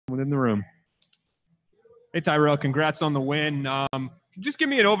in the room. Hey, Tyrell, congrats on the win. Just give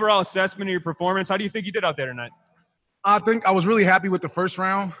me an overall assessment of your performance. How do you think you did out there tonight? I think I was really happy with the first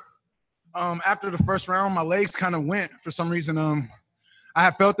round. After the first round, my legs kind of went for some reason. I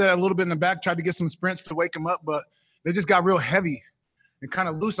had felt that a little bit in the back, tried to get some sprints to wake them up, but they just got real heavy and kind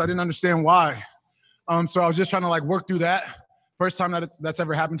of loose. I didn't understand why. So I was just trying to like work through that. First time that's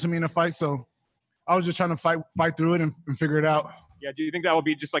ever happened to me in a fight. So I was just trying to fight through it and figure it out. Yeah. Do you think that will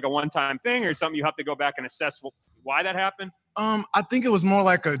be just like a one-time thing or something you have to go back and assess why that happened? I think it was more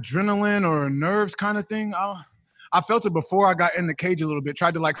like adrenaline or nerves kind of thing. I felt it before I got in the cage a little bit,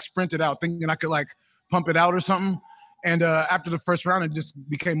 tried to like sprint it out, thinking I could like pump it out or something. And after the first round, it just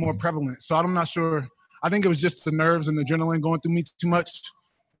became more prevalent. So I'm not sure. I think it was just the nerves and the adrenaline going through me too much.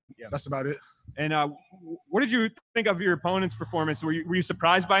 Yeah. That's about it. And what did you think of your opponent's performance? Were you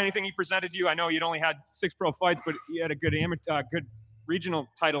surprised by anything he presented to you? I know you'd only had 6 pro fights, but he had a good good regional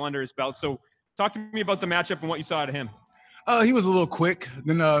title under his belt. So talk to me about the matchup and what you saw out of him. He was a little quick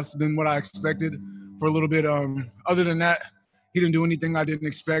than what I expected for a little bit. Other than that, he didn't do anything I didn't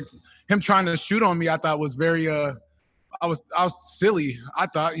expect. Him trying to shoot on me, I thought was very I was silly. I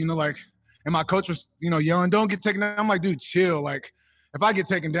thought, and my coach was, yelling, "Don't get taken down." I'm like, dude, chill. Like, if I get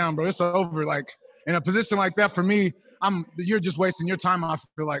taken down, bro, it's over. Like, in a position like that, for me, you're just wasting your time, I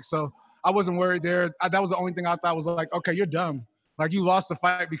feel like. So I wasn't worried there. That was the only thing I thought was like, okay, you're dumb. Like, you lost the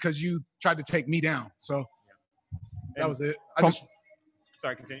fight because you tried to take me down. So that was it.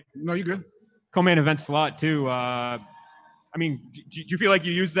 Sorry, continue. No, you're good. Co-main event slot, too. Do you feel like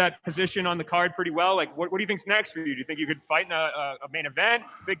you used that position on the card pretty well? Like, what do you think's next for you? Do you think you could fight in a main event,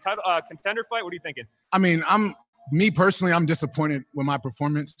 big title contender fight? What are you thinking? I mean, me personally, I'm disappointed with my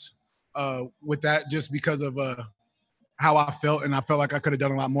performance with that just because of how I felt, and I felt like I could have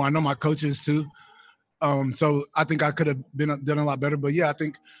done a lot more. I know my coaches too. So I think I could have done a lot better. But yeah, I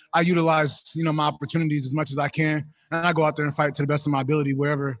think I utilized, my opportunities as much as I can. And I go out there and fight to the best of my ability,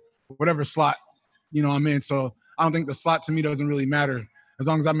 whatever slot, I'm in. So I don't think the slot to me doesn't really matter as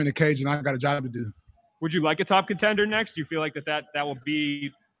long as I'm in the cage and I got a job to do. Would you like a top contender next? Do you feel like that will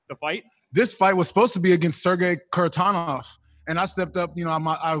be the fight? This fight was supposed to be against Sergei Kharitonov. And I stepped up,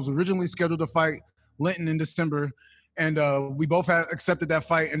 I was originally scheduled to fight Linton in December. And we both had accepted that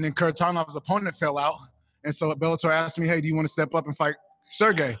fight. And then Kharitonov's opponent fell out. And so Bellator asked me, hey, do you want to step up and fight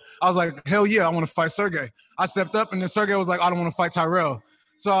Sergei? I was like, hell yeah, I want to fight Sergei. I stepped up, and then Sergei was like, I don't want to fight Tyrell.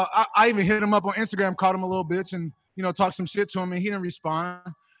 So I even hit him up on Instagram, called him a little bitch, and, talked some shit to him, and he didn't respond.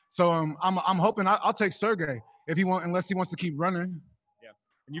 So I'm hoping I'll take Sergei unless he wants to keep running.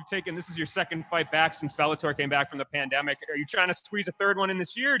 Yeah. And this is your second fight back since Bellator came back from the pandemic. Are you trying to squeeze a third one in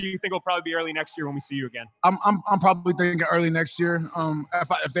this year, or do you think it'll probably be early next year when we see you again? I'm probably thinking early next year.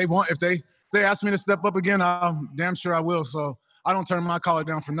 If they ask me to step up again, I'm damn sure I will. So I don't turn my collar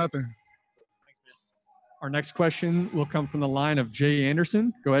down for nothing. Thanks, man. Our next question will come from the line of Jay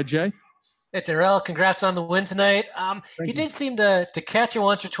Anderson. Go ahead, Jay. Hey, Tyrell, congrats on the win tonight. You did seem to catch you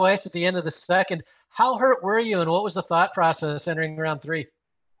once or twice at the end of the second. How hurt were you, and what was the thought process entering round 3?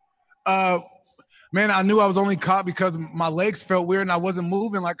 Man, I knew I was only caught because my legs felt weird and I wasn't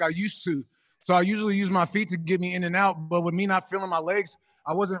moving like I used to. So I usually use my feet to get me in and out, but with me not feeling my legs,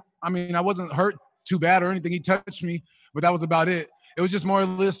 I wasn't hurt too bad or anything. He touched me, but that was about it. It was just more or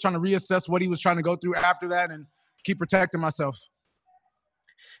less trying to reassess what he was trying to go through after that and keep protecting myself.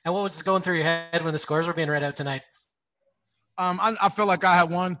 And what was going through your head when the scores were being read out tonight? I felt like I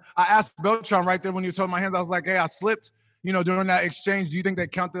had won. I asked Beltran right there when he was holding my hands, I was like, hey, I slipped, during that exchange. Do you think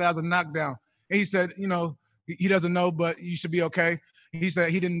that counted as a knockdown? And he said, he doesn't know, but you should be okay. He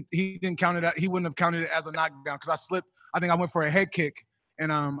said he didn't count it. He wouldn't have counted it as a knockdown because I slipped. I think I went for a head kick.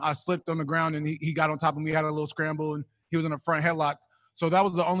 And I slipped on the ground, and he got on top of me, had a little scramble, and he was in a front headlock. So that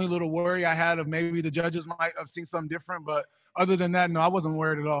was the only little worry I had of maybe the judges might have seen something different. But other than that, no, I wasn't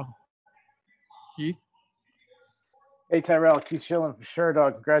worried at all. Keith? Hey, Tyrell. Keith Schilling for Sure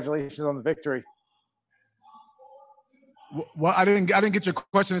Dog. Congratulations on the victory. Well, I didn't get your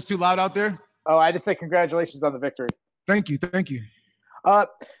question. It's too loud out there. Oh, I just said congratulations on the victory. Thank you.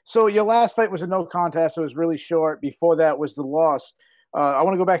 So your last fight was a no contest. It was really short. Before that was the loss. I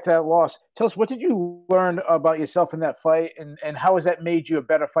want to go back to that loss. Tell us, what did you learn about yourself in that fight, and how has that made you a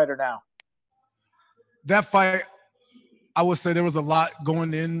better fighter now? That fight, I would say there was a lot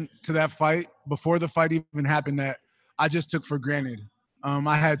going into that fight before the fight even happened that I just took for granted.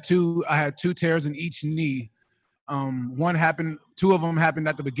 I had two tears in each knee. Two of them happened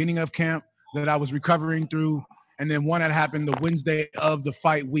at the beginning of camp that I was recovering through, and then one had happened the Wednesday of the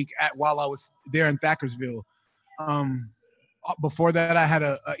fight week while I was there in Thackersville. Before that, I had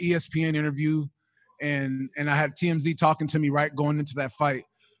a ESPN interview, and I had TMZ talking to me right going into that fight.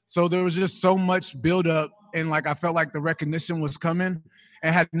 So there was just so much buildup, and like I felt like the recognition was coming.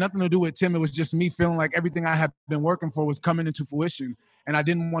 It had nothing to do with Tim. It was just me feeling like everything I had been working for was coming into fruition, and I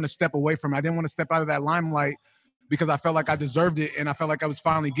didn't want to step away from it. I didn't want to step out of that limelight because I felt like I deserved it, and I felt like I was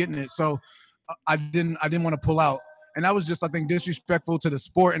finally getting it. So I didn't want to pull out, and that was just, I think, disrespectful to the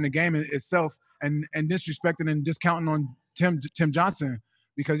sport and the game itself, and disrespecting and discounting on Tim Johnson,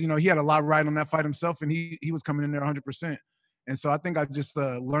 because, you know, he had a lot right on that fight himself, and he was coming in there 100%. And so I think I just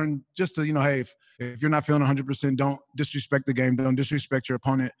learned just to, you know, hey, if you're not feeling 100%, don't disrespect the game, don't disrespect your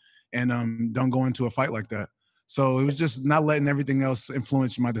opponent, and don't go into a fight like that. So it was just not letting everything else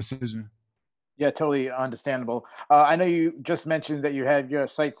influence my decision. Yeah, totally understandable. I know you just mentioned that you had your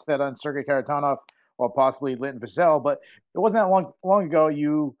sights set on Sergei Kharitonov or possibly Linton Vassell, but it wasn't that long ago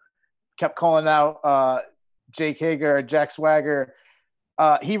you kept calling out Jake Hager, Jack Swagger.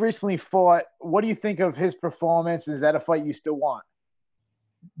 He recently fought. What do you think of his performance? Is that a fight you still want?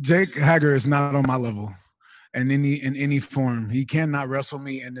 Jake Hager is not on my level in any form. He cannot wrestle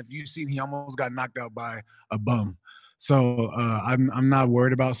me, and if you've seen, he almost got knocked out by a bum. So I'm not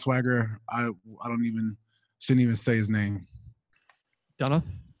worried about Swagger. I shouldn't even say his name. Donna?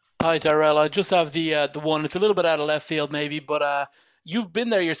 Hi, Tyrell. I just have the one. It's a little bit out of left field, maybe, but you've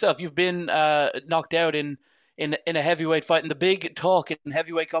been there yourself. You've been knocked out in a heavyweight fight, and the big talk in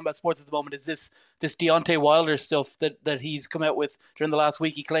heavyweight combat sports at the moment is this Deontay Wilder stuff that he's come out with during the last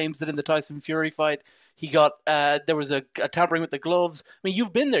week. He claims that in the Tyson Fury fight, he got there was a tampering with the gloves. I mean,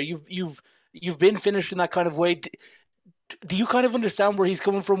 you've been there. You've been finished in that kind of way. Do you kind of understand where he's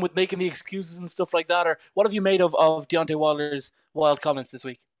coming from with making the excuses and stuff like that, or what have you made of Deontay Wilder's wild comments this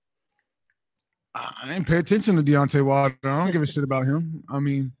week? I didn't pay attention to Deontay Wilder. I don't give a shit about him. I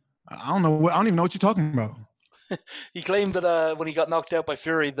mean, I don't even know what you're talking about. He claimed that when he got knocked out by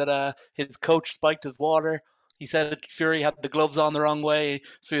Fury, that his coach spiked his water. He said that Fury had the gloves on the wrong way,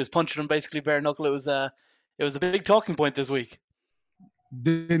 so he was punching him basically bare knuckle. It was a big talking point this week.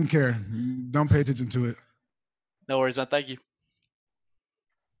 Didn't care. Don't pay attention to it. No worries, man. Thank you.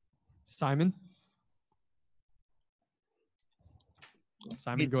 Simon,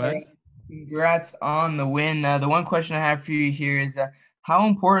 go ahead. Congrats on the win. The one question I have for you here is how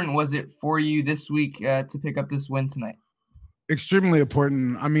important was it for you this week to pick up this win tonight? Extremely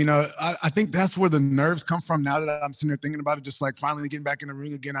important. I mean, I think that's where the nerves come from now that I'm sitting there thinking about it, just like finally getting back in the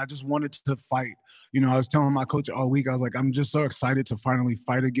ring again. I just wanted to fight. You know, I was telling my coach all week, I was like, I'm just so excited to finally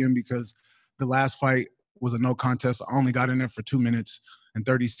fight again, because the last fight was a no contest. I only got in there for 2 minutes and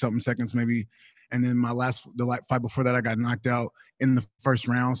 30-something seconds maybe. And then the fight before that, I got knocked out in the first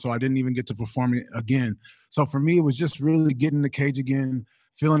round, so I didn't even get to perform it again. So for me, it was just really getting in the cage again,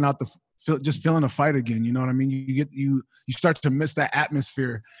 feeling the fight again. You know what I mean? You start to miss that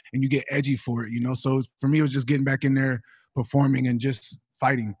atmosphere, and you get edgy for it. You know, so for me, it was just getting back in there, performing, and just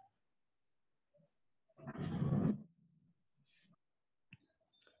fighting.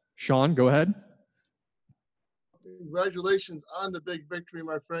 Sean, go ahead. Congratulations on the big victory,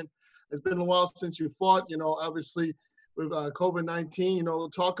 my friend. It's been a while since you fought, you know, obviously with COVID-19, you know,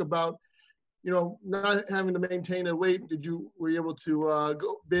 talk about, you know, not having to maintain a weight. Were you able to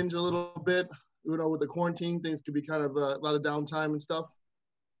go binge a little bit? You know, with the quarantine, things could be kind of a lot of downtime and stuff.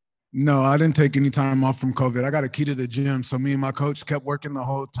 No, I didn't take any time off from COVID. I got a key to the gym, so me and my coach kept working the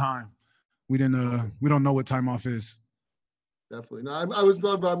whole time. We don't know what time off is. Definitely. No, I was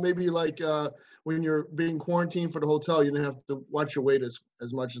talking about maybe like when you're being quarantined for the hotel, you didn't have to watch your weight as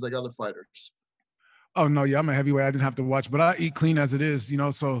much as like other fighters. Oh, no, yeah, I'm a heavyweight. I didn't have to watch, but I eat clean as it is, you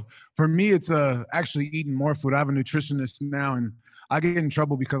know. So for me, it's actually eating more food. I have a nutritionist now, and I get in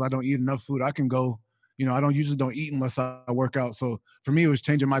trouble because I don't eat enough food. I can go, you know, I don't eat unless I work out. So for me, it was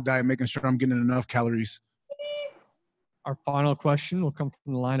changing my diet, making sure I'm getting enough calories. Our final question will come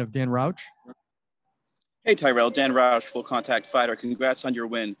from the line of Dan Rauch. Hey, Tyrell, Dan Roush, full contact fighter. Congrats on your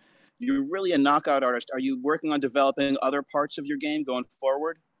win. You're really a knockout artist. Are you working on developing other parts of your game going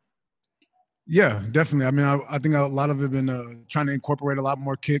forward? Yeah, definitely. I mean, I think a lot of it been trying to incorporate a lot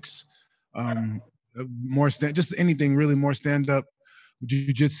more kicks, just anything really, more stand-up,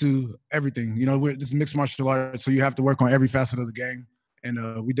 jiu-jitsu, everything. You know, this is mixed martial arts, so you have to work on every facet of the game.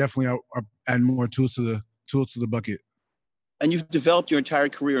 And we definitely are adding more tools to the bucket. And you've developed your entire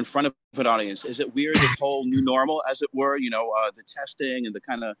career in front of an audience. Is it weird, this whole new normal, as it were, you know, the testing and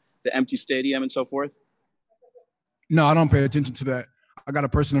the empty stadium and so forth? No, I don't pay attention to that. I got a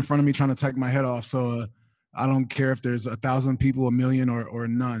person in front of me trying to take my head off. So I don't care if there's 1,000 people, 1 million, or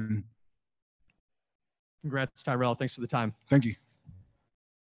none. Congrats, Tyrell. Thanks for the time. Thank you.